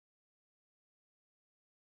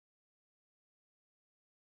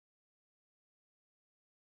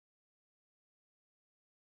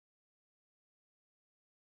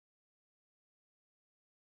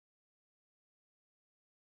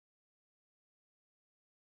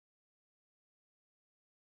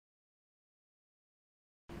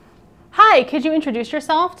Hi, could you introduce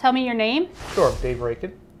yourself? Tell me your name. Sure, I'm Dave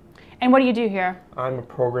Raiken. And what do you do here? I'm a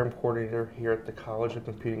program coordinator here at the College of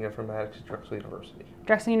Computing Informatics at Drexel University.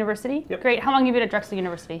 Drexel University? Yep. Great. How long have you been at Drexel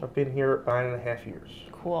University? I've been here 9.5 years.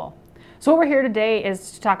 Cool. So what we're here today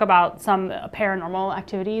is to talk about some paranormal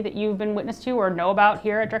activity that you've been witness to or know about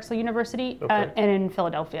here at Drexel University and in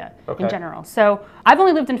Philadelphia in general. So I've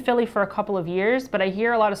only lived in Philly for a couple of years, but I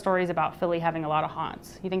hear a lot of stories about Philly having a lot of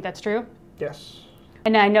haunts. You think that's true? Yes.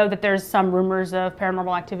 And I know that there's some rumors of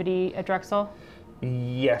paranormal activity at Drexel.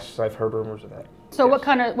 Yes, I've heard rumors of that. So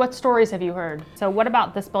yes. what stories have you heard? So what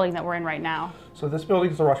about this building that we're in right now? So this building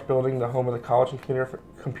is the Rush Building, the home of the College of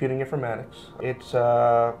Computing Informatics. It's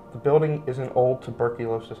the building is an old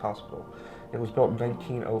tuberculosis hospital. It was built in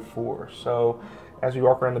 1904. So as you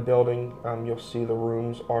walk around the building, you'll see the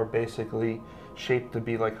rooms are basically shaped to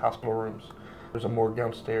be like hospital rooms. There's a morgue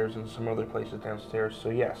downstairs and some other places downstairs. So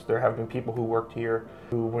yes, there have been people who worked here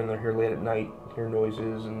who, when they're here late at night, hear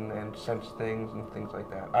noises and sense things and things like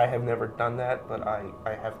that. I have never done that, but I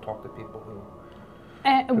have talked to people who...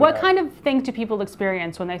 And what kind of things do people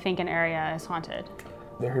experience when they think an area is haunted?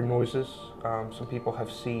 They hear noises. Some people have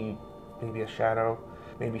seen maybe a shadow,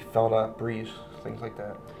 maybe felt a breeze, things like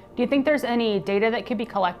that. Do you think there's any data that could be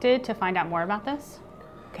collected to find out more about this?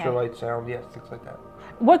 Okay. Sure, light, sound, yes, things like that.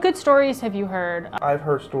 What good stories have you heard? I've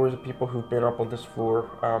heard stories of people who've been up on this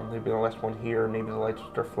floor. They've been the last one here, maybe the lights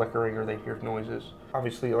start flickering or they hear noises.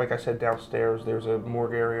 Obviously, like I said, downstairs there's a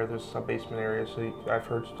morgue area, there's a sub-basement area, so I've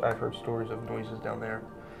heard stories of noises down there.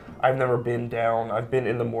 I've never been down. I've been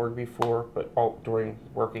in the morgue before, but during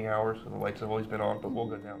working hours, and the lights have always been on, but we'll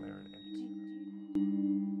go down there.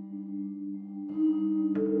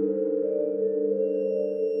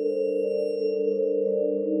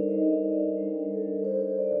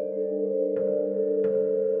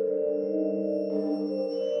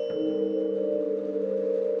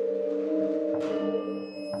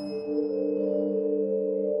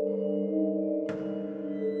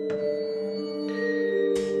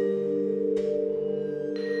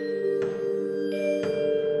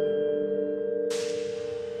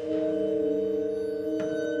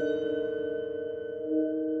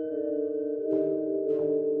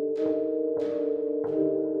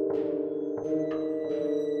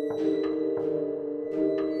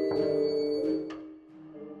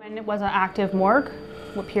 It was an active morgue?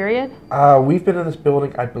 What period? We've been in this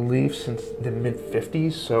building, I believe, since the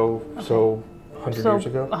mid-50s, so 100 years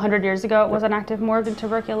ago. 100 years ago it was an active morgue and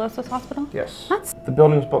tuberculosis hospital? Yes. The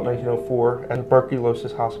building was built in 1904 as a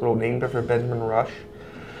tuberculosis hospital named after Benjamin Rush,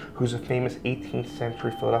 who's a famous 18th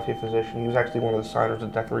century Philadelphia physician. He was actually one of the signers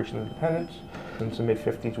of the Declaration of Independence. Since the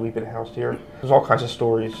mid-50s, we've been housed here. There's all kinds of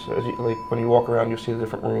stories. Like when you walk around, you'll see the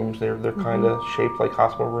different rooms. They're kind of shaped like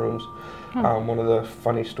hospital rooms. One of the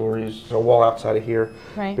funny stories, a wall outside of here.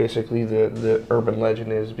 Right. Basically, the urban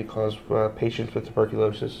legend is because patients with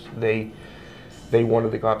tuberculosis, they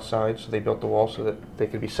wanted to go outside, so they built the wall so that they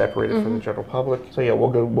could be separated from the general public. So yeah, we'll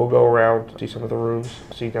go around, see some of the rooms,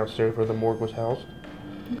 see downstairs where the morgue was housed.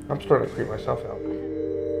 I'm starting to creep myself out.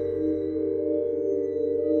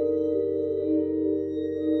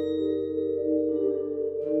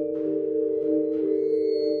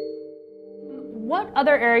 What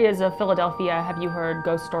other areas of Philadelphia have you heard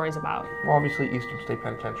ghost stories about? Well, obviously Eastern State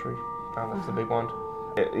Penitentiary, that's the big one.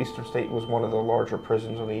 Eastern State was one of the larger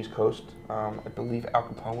prisons on the East Coast. I believe Al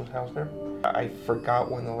Capone was housed there. I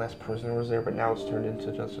forgot when the last prisoner was there, but now it's turned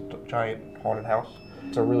into just a giant haunted house.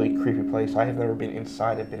 It's a really creepy place. I have never been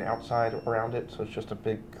inside, I've been outside around it, so it's just a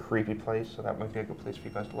big creepy place, so that might be a good place for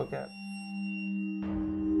you guys to look at.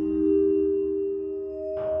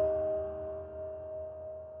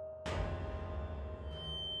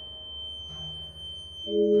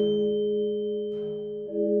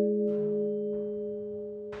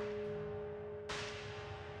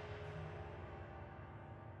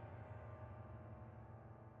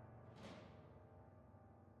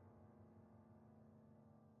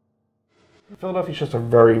 Philadelphia's just a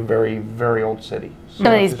very, very, very old city. Some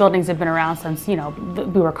of these buildings have been around since, you know,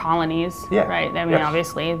 we were colonies, right? I mean,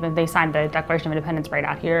 obviously, they signed the Declaration of Independence right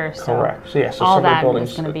out here. So correct. So yeah, so all some that of the buildings,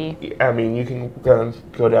 is going to be. I mean, you can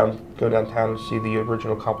go downtown and see the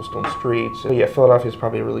original cobblestone streets. So yeah, Philadelphia is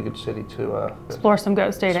probably a really good city to explore some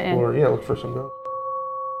ghost data in. Yeah, look for some ghosts.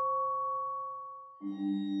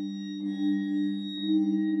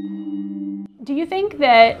 Do you think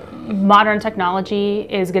that modern technology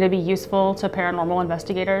is going to be useful to paranormal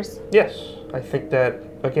investigators? Yes, I think that,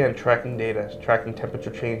 again, tracking data, tracking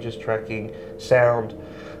temperature changes, tracking sound,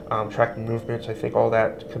 tracking movements. I think all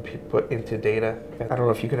that can be put into data. And I don't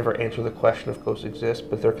know if you can ever answer the question if ghosts exist,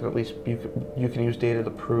 but there can at least you can use data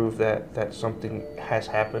to prove that something has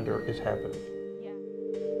happened or is happening.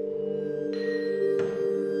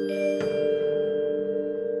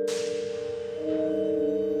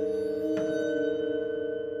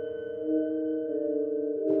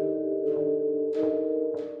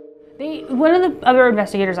 One of the other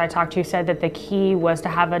investigators I talked to said that the key was to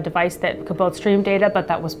have a device that could both stream data, but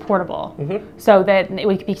that was portable, so that it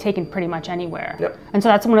could be taken pretty much anywhere. Yep. And so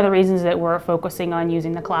that's one of the reasons that we're focusing on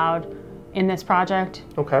using the cloud in this project.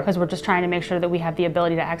 Okay. Because we're just trying to make sure that we have the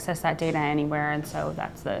ability to access that data anywhere, and so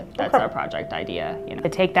that's our project idea. You know, to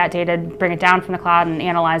take that data, bring it down from the cloud, and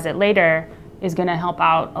analyze it later is going to help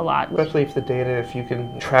out a lot. Especially if the data, if you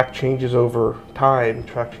can track changes over time,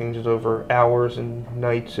 track changes over hours and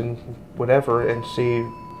nights and whatever, and see,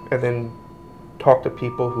 and then talk to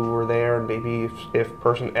people who were there, and maybe if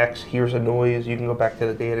person X hears a noise, you can go back to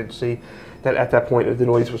the data and see that at that point, if the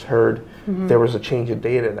noise was heard, there was a change in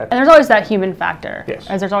data. And there's always that human factor. Yes.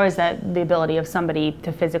 As there's always the ability of somebody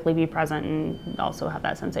to physically be present and also have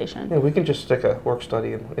that sensation. Yeah, we can just stick a work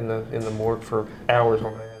study in the morgue for hours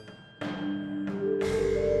on end.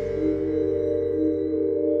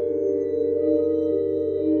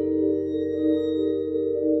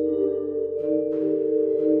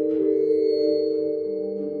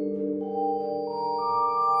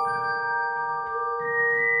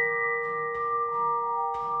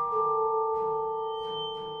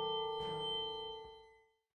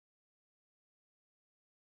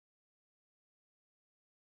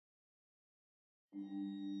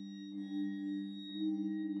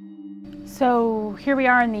 So here we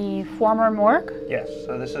are in the former morgue. Yes,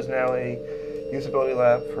 so this is now a usability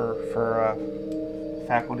lab for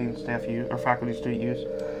faculty and staff use, or faculty and student use.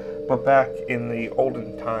 But back in the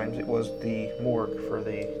olden times, it was the morgue for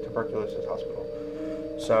the tuberculosis hospital.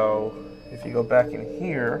 So if you go back in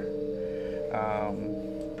here,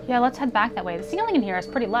 yeah, let's head back that way. The ceiling in here is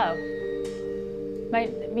pretty low.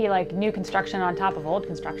 Might be like new construction on top of old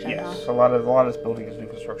construction. Yes, huh? a lot of this building is new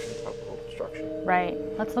construction on top of old construction. Right.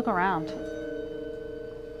 Let's look around.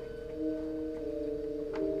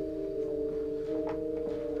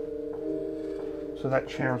 So that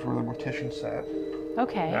chair is where the mortician sat.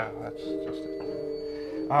 Okay. Yeah, that's just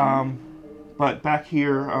it. But back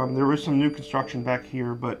here, there was some new construction back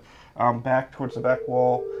here, but back towards the back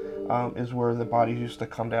wall is where the bodies used to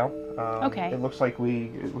come down. Okay. It looks like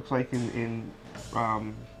in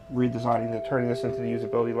redesigning it, turning this into the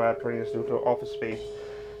usability lab, turning this into an office space,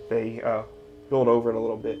 they built over it a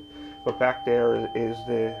little bit. But back there is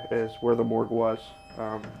where the morgue was.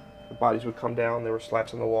 The bodies would come down. There were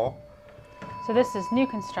slats in the wall. So this is new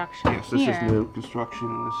construction. Yes, this is new construction,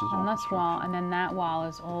 and this is on this wall, and then that wall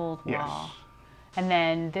is old wall. Yes. And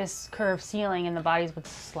then this curved ceiling, and the bodies would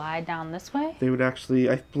slide down this way? They would actually,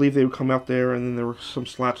 I believe they would come out there, and then there were some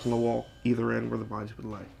slats on the wall either end where the bodies would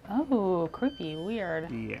lay. Oh, creepy,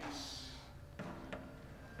 weird. Yes.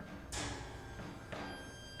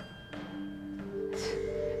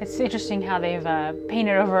 It's interesting how they've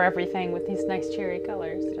painted over everything with these nice cherry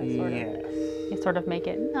colors. They sort of make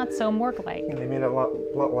it not so morgue-like. Yeah, they made it a lot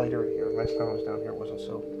lighter in here. Last time I was down here, it wasn't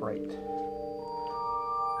so bright.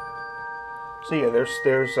 So yeah, this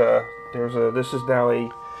is now a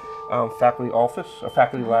faculty office, a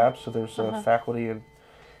faculty lab. So there's faculty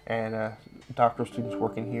and doctoral students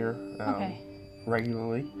working here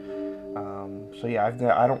regularly. So yeah,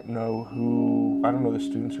 I don't know the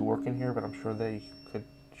students who work in here, but I'm sure they could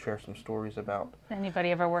share some stories about.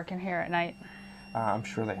 Anybody ever working here at night? I'm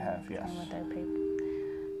sure they have, yes.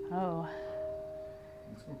 Oh.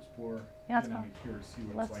 Let's go explore. Yeah, let's go. Here, see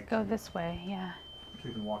what Let's it's like go this way, yeah.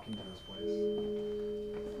 We can walk into this place.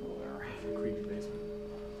 It's a creepy basement.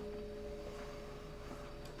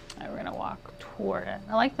 All right, we're gonna walk toward it.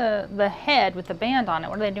 I like the head with the band on it.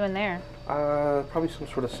 What are they doing there? Probably some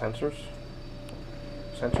sort of sensor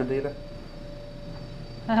data.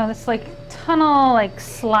 Oh, this tunnel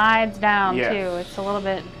slides down Yes. too. It's a little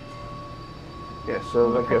bit. Yeah,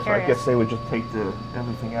 so I guess they would just take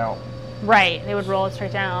everything out. Right, they would roll it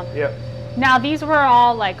straight down. Yep. Now these were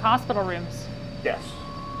all hospital rooms. Yes.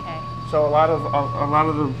 Okay. So a lot of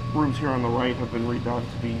the rooms here on the right have been redone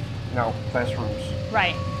to be now classrooms.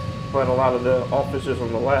 Right. But a lot of the offices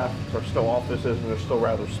on the left are still offices, and they're still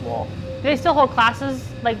rather small. Do they still hold classes?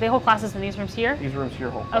 They hold classes in these rooms here? These rooms here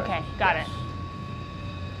hold classes. Okay, got it.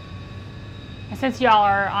 And since y'all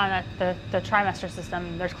are on the trimester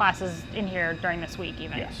system, there's classes in here during this week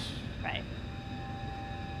even? Yes. Right.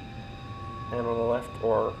 And on the left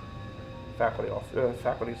are faculty and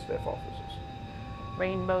staff offices.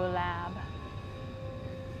 Rainbow Lab.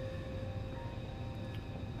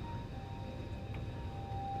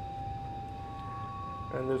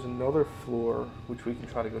 And there's another floor which we can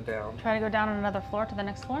try to go down. Try to go down on another floor to the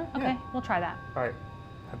next floor? Okay, Yeah. we'll try that. All right,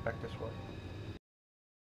 head back this way.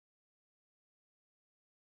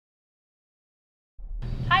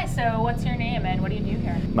 Hi, so what's your name and what do you do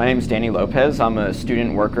here? My name is Danny Lopez. I'm a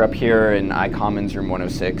student worker up here in I Commons room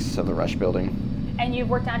 106 of the Rush building. And you've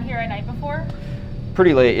worked down here at night before?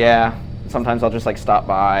 Pretty late, yeah. Sometimes I'll just like stop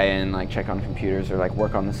by and like check on computers or like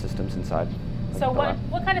work on the systems inside. So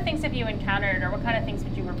what kind of things have you encountered, or what kind of things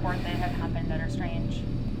would you report that have happened that are strange?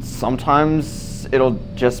 Sometimes it'll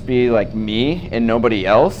just be like me and nobody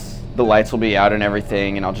else. The lights will be out and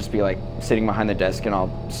everything, and I'll just be like sitting behind the desk and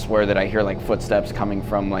I'll swear that I hear like footsteps coming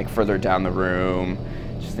from like further down the room,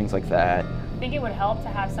 just things like that. Think it would help to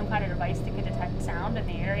have some kind of device that could detect sound in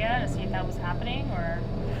the area to see if that was happening, or?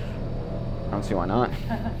 I don't see why not.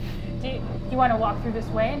 Do you want to walk through this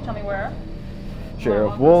way and tell me where?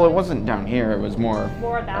 Sure. Well, it wasn't down here. It was more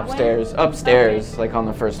that upstairs. way? Upstairs, Okay. like on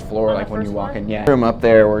the first floor, On like the when you first walk floor? in. Yeah. Room up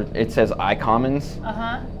there where it says I Commons,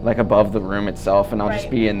 like above the room itself, and I'll just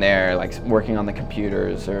Right. be in there, like working on the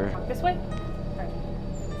computers or. This way?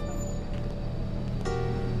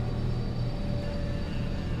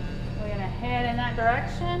 We're gonna head in that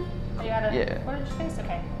direction. You gotta. Yeah. What did you face?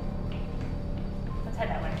 Okay. Let's head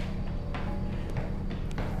that way.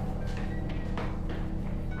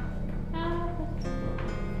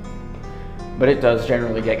 But it does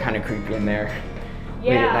generally get kind of creepy in there.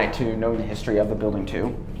 Late Yeah. at night too. Knowing the history of the building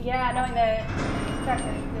too. Yeah, knowing that in fact,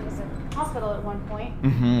 there was a hospital at one point.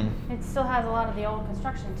 Mm-hmm. It still has a lot of the old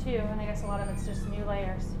construction too, and I guess a lot of it's just new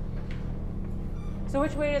layers. So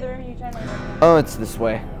which way to the room are you generally working? Oh, it's this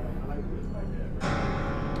way.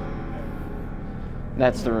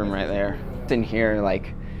 That's the room right there. In here,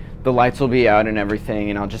 like, the lights will be out and everything,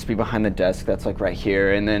 and I'll just be behind the desk that's like right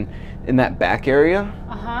here, and then in that back area,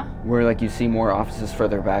 where like you see more offices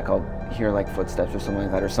further back, I'll hear like footsteps or something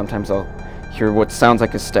like that, or sometimes I'll hear what sounds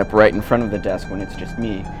like a step right in front of the desk when it's just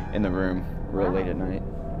me in the room real late at night.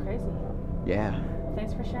 Crazy. Yeah.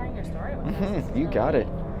 Thanks for sharing your story with us. You got it.